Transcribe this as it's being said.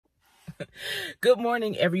Good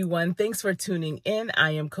morning, everyone. Thanks for tuning in.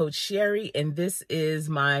 I am Coach Sherry, and this is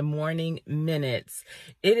my morning minutes.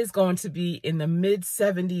 It is going to be in the mid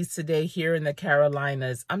 70s today here in the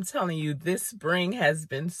Carolinas. I'm telling you, this spring has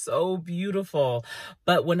been so beautiful.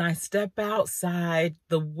 But when I step outside,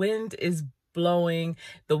 the wind is blowing,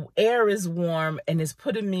 the air is warm, and it's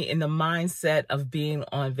putting me in the mindset of being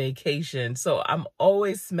on vacation. So I'm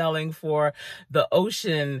always smelling for the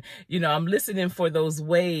ocean. I'm listening for those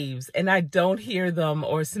waves, and I don't hear them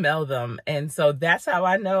or smell them. And so that's how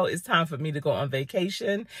I know it's time for me to go on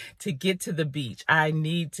vacation, to get to the beach. I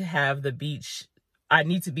need to have the beach. I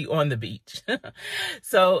need to be on the beach.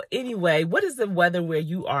 So anyway, what is the weather where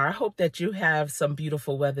you are? I hope that you have some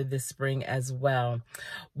beautiful weather this spring as well.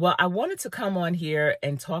 Well, I wanted to come on here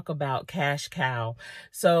and talk about cash cow.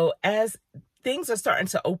 So as things are starting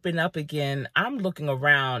to open up again, I'm looking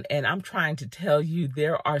around and I'm trying to tell you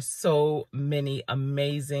there are so many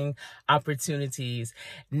amazing opportunities.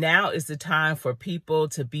 Now is the time for people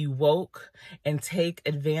to be woke and take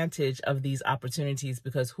advantage of these opportunities,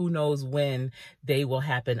 because who knows when they will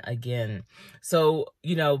happen again. So,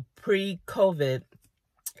 pre-COVID,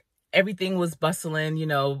 everything was bustling.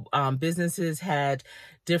 Businesses had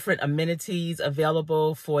different amenities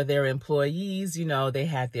available for their employees. They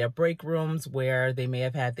had their break rooms where they may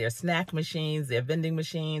have had their snack machines, their vending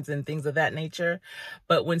machines, and things of that nature.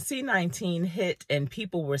 But when C-19 hit and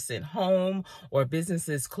people were sent home or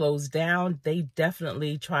businesses closed down, they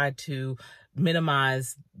definitely tried to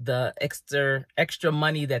minimize the extra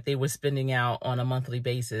money that they were spending out on a monthly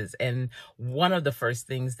basis. And one of the first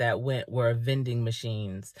things that went were vending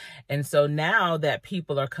machines. And so now that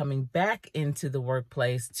people are coming back into the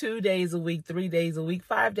workplace 2 days a week, 3 days a week,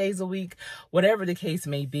 5 days a week, whatever the case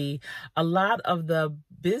may be, a lot of the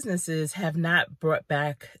businesses have not brought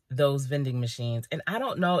back those vending machines. And I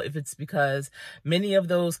don't know if it's because many of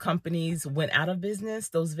those companies went out of business,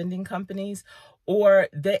 those vending companies, or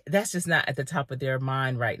that's just not at the top of their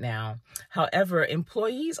mind right now. However,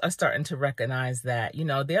 employees are starting to recognize that,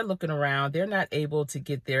 they're looking around, they're not able to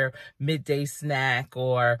get their midday snack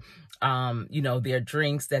or, their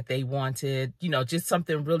drinks that they wanted, just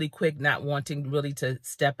something really quick, not wanting really to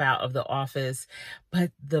step out of the office.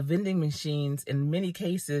 But the vending machines in many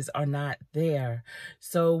cases are not there.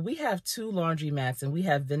 So we have 2 laundromats and we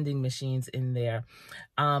have vending machines in there.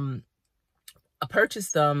 I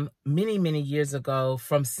purchased them many, many years ago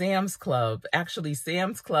from Sam's Club. Actually,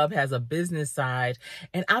 Sam's Club has a business side,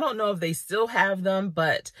 and I don't know if they still have them,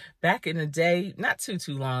 but back in the day, not too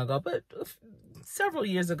long ago, but several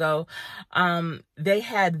years ago, they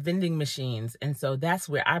had vending machines. And so that's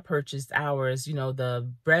where I purchased ours, the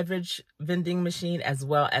beverage vending machine as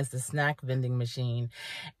well as the snack vending machine.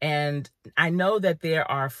 And I know that there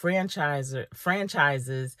are franchises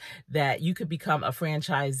that you could become a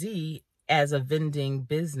franchisee as a vending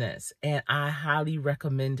business, and I highly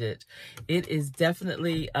recommend it. It is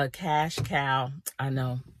definitely a cash cow. I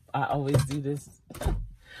know I always do this.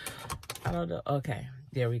 I don't know. Okay,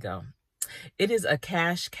 there we go. It is a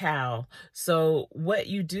cash cow. So what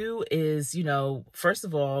you do is, first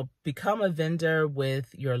of all, become a vendor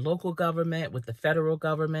with your local government, with the federal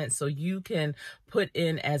government, so you can put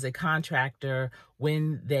in as a contractor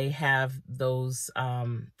when they have those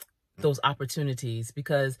opportunities,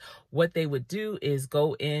 because what they would do is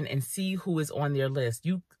go in and see who is on their list.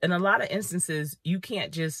 In a lot of instances, you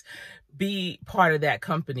can't just be part of that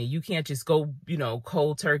company. You can't just go,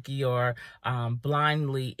 cold turkey or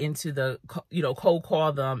blindly into the, cold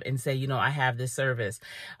call them and say, I have this service.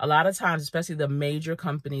 A lot of times, especially the major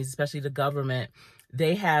companies, especially the government,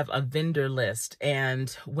 they have a vendor list, and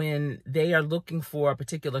when they are looking for a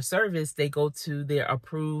particular service, they go to their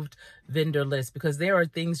approved vendor list, because there are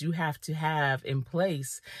things you have to have in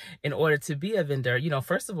place in order to be a vendor.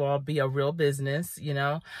 First of all, be a real business,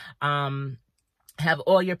 have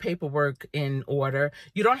all your paperwork in order.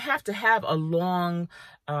 You don't have to have a long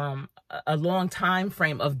time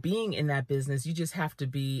frame of being in that business. You just have to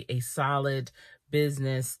be a solid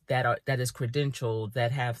business that is credentialed,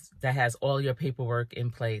 that has all your paperwork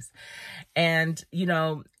in place. And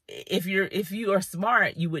if you are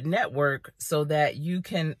smart, you would network so that you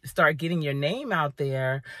can start getting your name out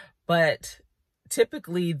there. But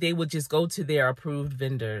typically they would just go to their approved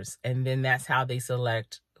vendors, and then that's how they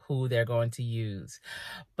select who they're going to use.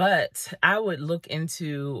 But I would look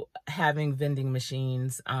into having vending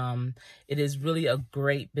machines. It is really a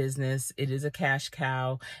great business. It is a cash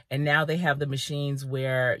cow. And now they have the machines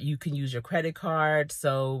where you can use your credit card.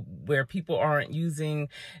 So where people aren't using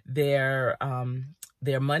their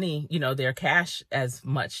money, their cash as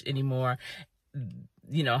much anymore,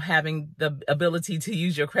 having the ability to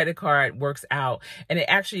use your credit card works out, and it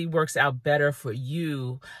actually works out better for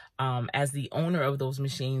you as the owner of those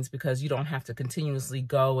machines, because you don't have to continuously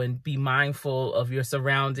go and be mindful of your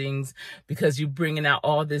surroundings because you're bringing out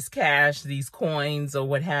all this cash, these coins or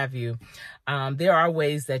what have you. There are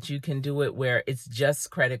ways that you can do it where it's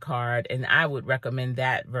just credit card, and I would recommend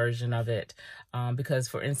that version of it because,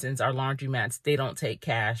 for instance, our laundromats, they don't take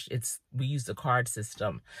cash. We use the card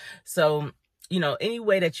system. So any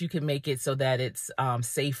way that you can make it so that it's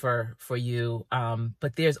safer for you.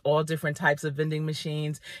 But there's all different types of vending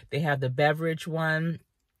machines. They have the beverage one,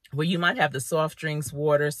 where you might have the soft drinks,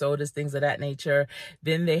 water, sodas, things of that nature.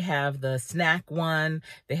 Then they have the snack one.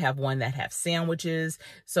 They have one that have sandwiches.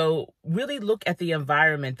 So really look at the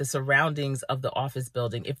environment, the surroundings of the office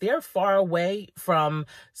building. If they're far away from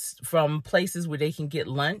places where they can get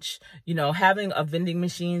lunch, having a vending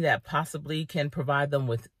machine that possibly can provide them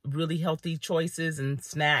with really healthy choices and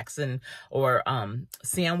snacks or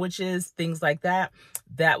sandwiches, things like that,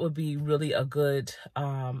 that would be really a good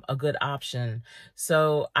option.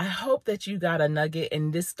 So I hope that you got a nugget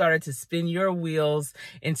and this started to spin your wheels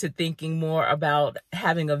into thinking more about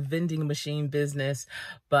having a vending machine business.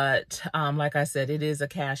 But like I said, it is a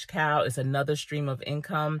cash cow. It's another stream of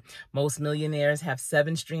income. Most millionaires have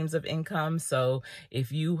 7 streams of income. So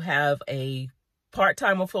if you have a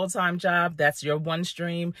part-time or full-time job, that's your 1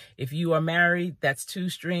 stream. If you are married, that's 2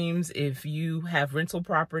 streams. If you have rental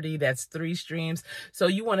property, that's 3 streams. So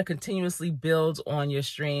you want to continuously build on your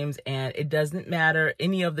streams, and it doesn't matter.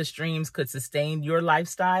 Any of the streams could sustain your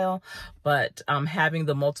lifestyle, but having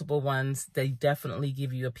the multiple ones, they definitely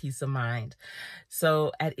give you a peace of mind.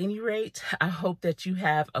 So at any rate, I hope that you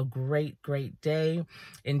have a great, great day.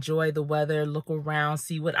 Enjoy the weather, look around,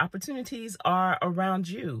 see what opportunities are around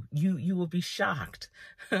you. You will be shocked.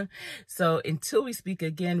 So until we speak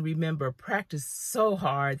again, remember, practice so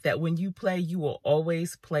hard that when you play, you will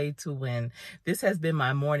always play to win. This has been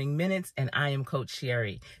my Morning Minutes, and I am Coach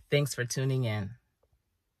Sherry. Thanks for tuning in.